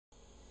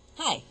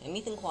Hi, I'm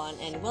Ethan Kwan,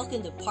 and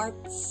welcome to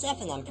part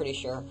 7, I'm pretty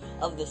sure,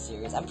 of this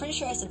series. I'm pretty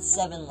sure I said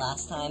 7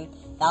 last time.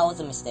 That was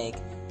a mistake.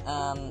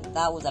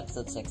 That was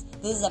episode 6.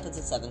 This is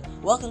episode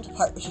 7. Welcome to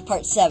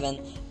part 7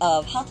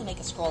 of how to make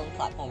a scrolling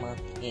platformer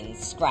in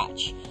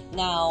Scratch.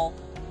 Now,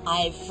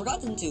 I've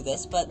forgotten to do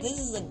this, but this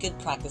is a good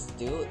practice to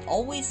do.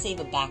 Always save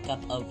a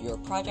backup of your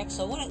project,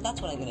 so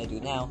that's what I'm going to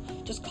do now.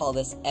 Just call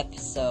this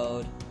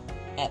episode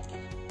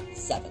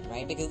 7,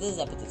 right? Because this is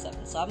episode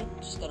 7. So I'm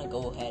just going to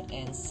go ahead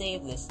and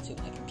save this to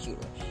my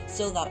computer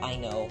so that I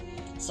know,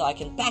 so I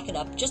can back it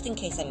up just in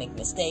case I make a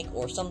mistake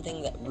or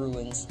something that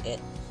ruins it.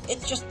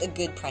 It's just a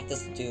good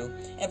practice to do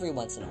every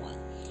once in a while,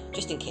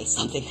 just in case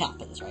something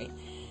happens, right?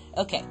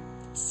 Okay,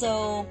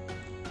 so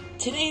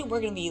today we're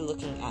going to be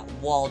looking at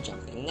wall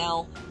jumping.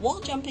 Now, wall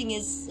jumping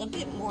is a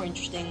bit more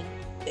interesting.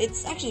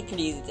 It's actually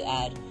pretty easy to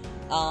add.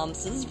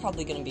 So this is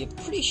probably going to be a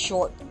pretty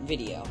short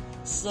video.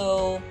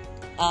 So,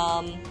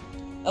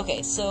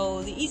 okay,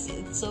 so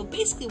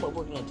basically what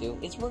we're going to do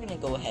is we're going to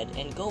go ahead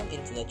and go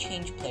into the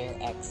change player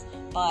x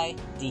by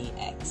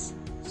dx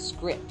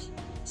script.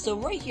 So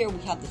right here we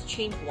have this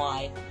change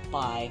y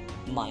by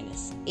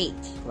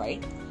 -8,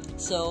 right?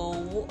 So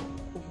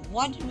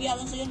why did we add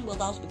this again? Well,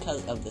 that was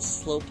because of the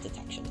slope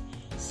detection.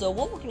 So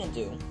what we're going to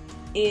do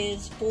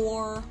is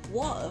for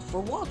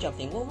wall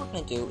jumping, what we're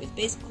going to do is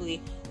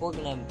basically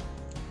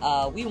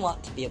we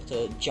want to be able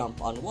to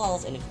jump on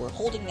walls, and if we're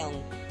holding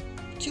down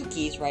 2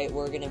 keys, right,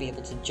 we're going to be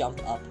able to jump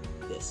up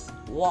this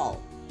wall.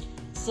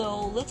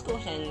 So let's go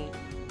ahead and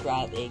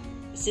grab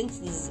since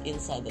this is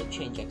inside the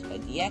change x by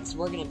dx,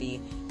 we're going to be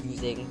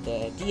using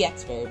the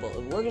dx variable,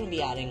 and we're going to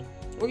be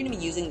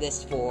using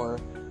this for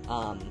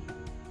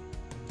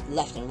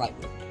left and right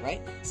movement,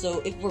 right? So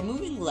if we're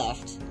moving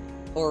left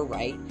or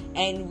right,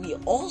 and we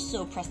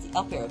also press the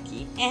up arrow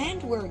key,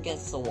 and we're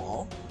against the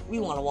wall, we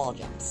want to wall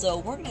jump. So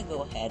we're going to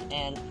go ahead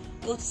and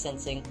go to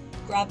sensing,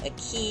 grab a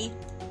key,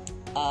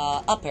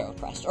 up arrow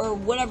pressed, or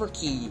whatever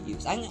key you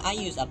use. I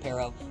use up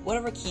arrow.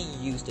 Whatever key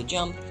you use to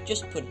jump,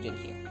 just put it in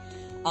here.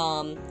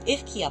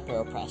 If key up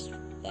arrow pressed,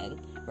 then,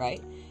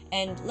 right?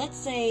 And let's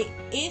say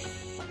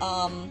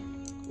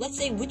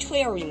which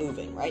way are we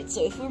moving, right?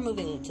 So if we're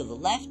moving to the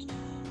left,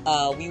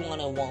 we want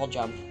to wall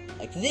jump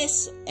like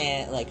this,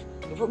 and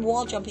if we're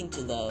wall jumping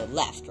to the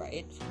left,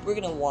 right, we're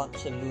gonna want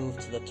to move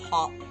to the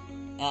top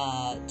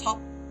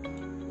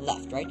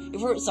left, right?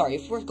 If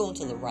we're going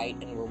to the right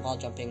and we're wall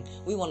jumping,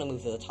 we want to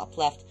move to the top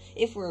left.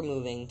 If we're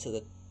moving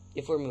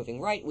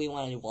right, we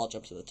want to wall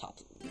jump to the top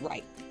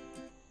right.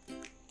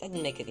 That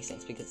didn't make any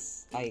sense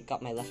because I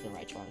got my left and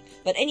right wrong.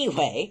 But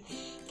anyway,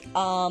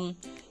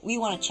 we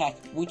want to check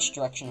which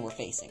direction we're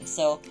facing.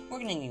 So we're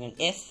gonna need an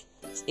if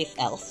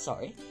else,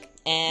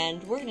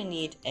 and we're gonna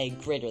need a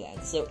greater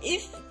than. So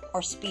if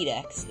our speed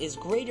x is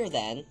greater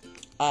than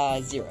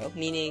 0,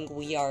 meaning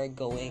we are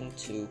going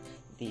to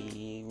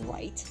the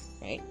right,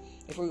 right?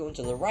 If we're going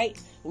to the right,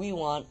 we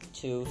want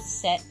to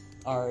set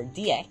our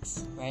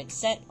dx, right?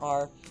 Set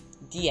our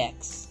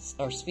dx,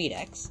 or speed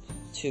x,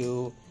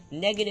 to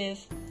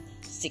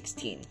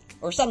 -16,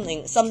 or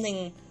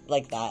something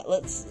like that.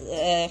 Let's,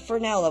 for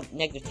now,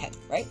 -10,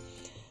 right?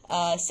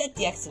 Set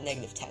dx to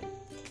 -10.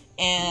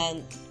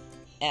 And,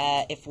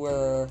 if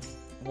we're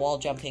wall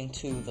jumping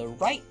to the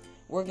right,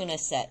 we're gonna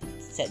set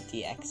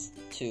dx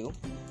to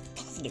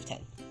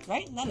 +10,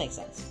 right? That makes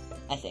sense,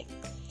 I think.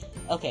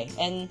 Okay,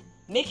 and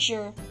make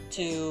sure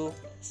to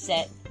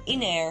set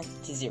in air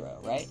to 0,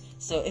 right?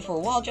 So if we're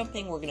wall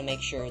jumping, we're gonna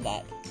make sure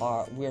that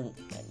we're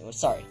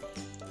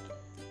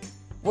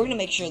gonna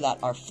make sure that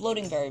our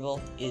floating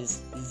variable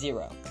is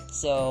 0.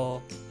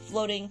 So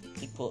floating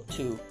equal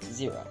to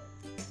 0.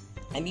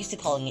 I'm used to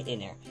calling it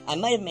in air. I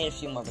might have made a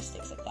few more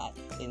mistakes like that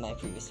in my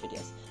previous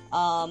videos.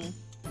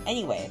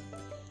 Anyway,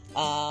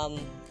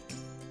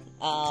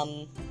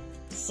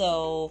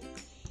 so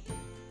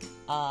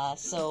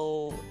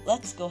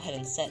let's go ahead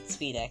and set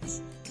speed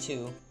x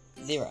to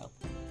 0.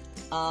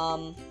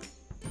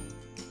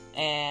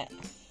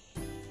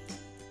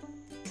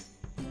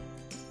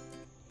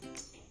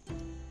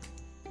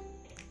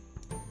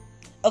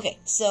 Okay,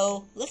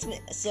 so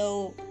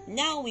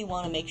now we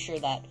want to make sure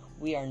that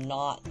we are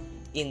not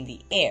in the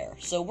air.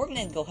 So we're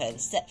going to go ahead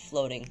and set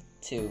floating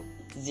to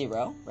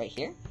 0 right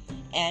here.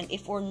 And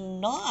if we're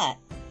not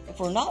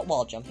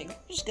wall jumping,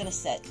 we're just going to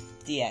set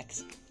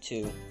dx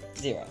to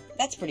 0.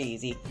 That's pretty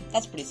easy.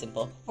 That's pretty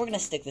simple. We're going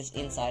to stick this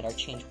inside our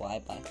change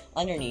y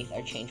underneath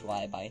our change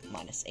y by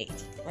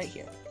 -8 right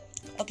here.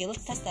 Okay,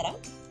 let's test that out.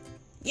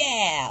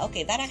 Yeah,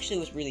 okay, that actually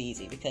was really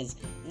easy, because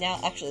now,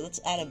 actually, let's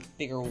add a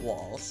bigger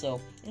wall. So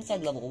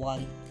inside level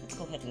 1, let's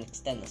go ahead and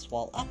extend this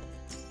wall up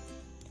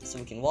so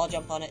we can wall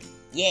jump on it.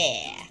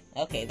 Yeah,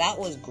 okay, that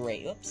was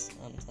great. Oops,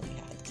 something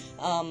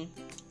happened.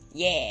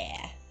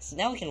 Yeah, so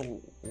now we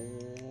can,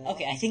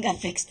 okay, I think I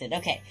fixed it.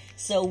 Okay,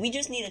 so we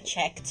just need to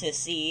check to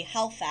see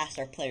how fast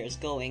our player is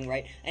going,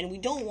 right? And we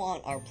don't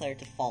want our player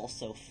to fall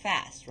so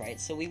fast, right?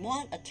 So we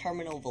want a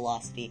terminal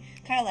velocity,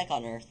 kind of like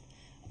on Earth.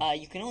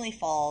 You can only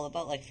fall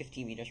about like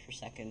 50 meters per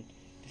second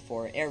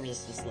before air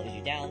resistance slows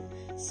you down.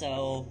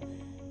 So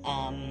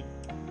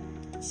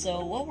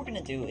So what we're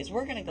gonna do is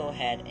we're gonna go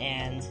ahead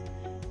and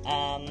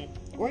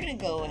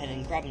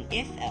grab an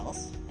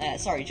if-else,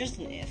 just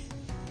an if,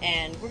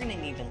 and we're gonna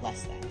need a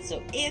less than.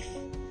 So if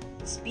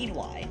speed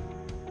y,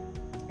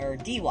 or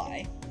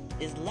dy,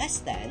 is less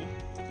than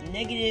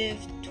negative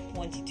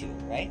 22,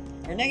 right?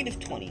 Or negative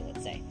 20,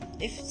 let's say.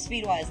 If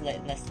speed y is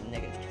less than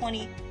negative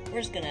 20,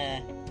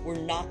 we're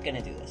not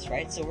gonna do this,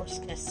 right? So we're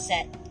just gonna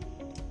set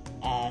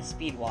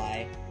speed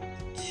y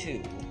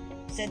to,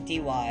 set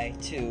dy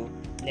to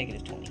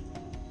negative 20,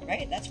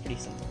 right? That's pretty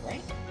simple,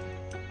 right?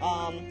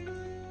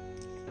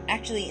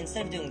 Actually,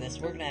 instead of doing this,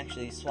 we're gonna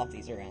actually swap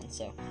these around.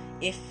 So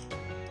if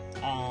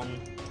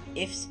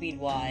speed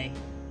y,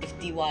 if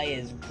dy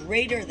is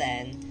greater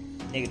than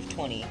negative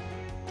 20,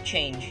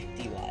 change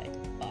dy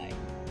by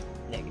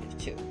negative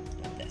 2,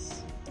 like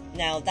this.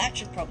 Now, that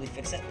should probably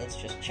fix it. Let's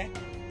just check.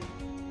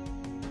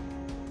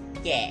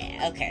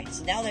 Yeah, okay,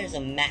 so now there's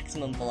a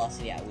maximum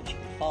velocity at which you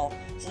can fall,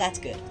 so that's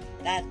good.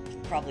 That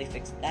probably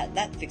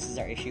that fixes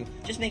our issue.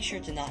 Just make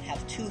sure to not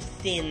have too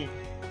thin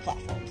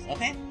platforms,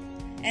 okay?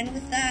 And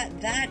with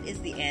that, that is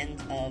the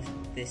end of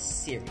this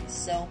series.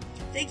 So,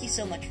 thank you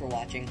so much for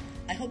watching.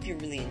 I hope you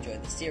really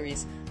enjoyed the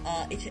series.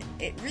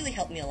 It really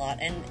helped me a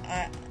lot, and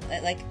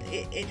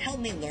it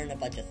helped me learn a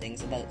bunch of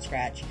things about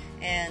Scratch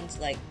and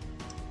like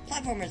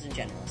platformers in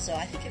general. So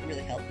I think it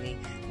really helped me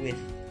with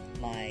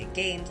my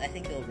games. I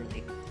think it'll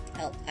really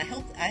help. I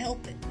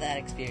hope that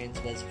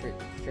experience was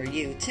for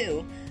you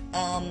too.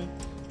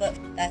 But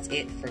that's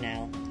it for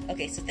now.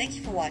 Okay, so thank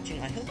you for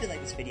watching. I hope you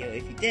liked this video.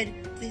 If you did,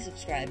 please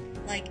subscribe,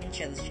 like, and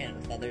share this channel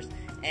with others.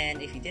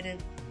 And if you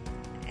didn't,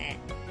 I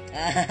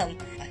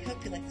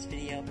hope you liked this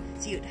video.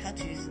 See you at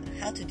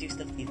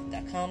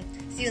howtodostufwithethan.com.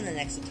 See you in the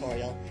next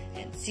tutorial,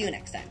 and see you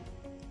next time.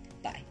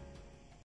 Bye.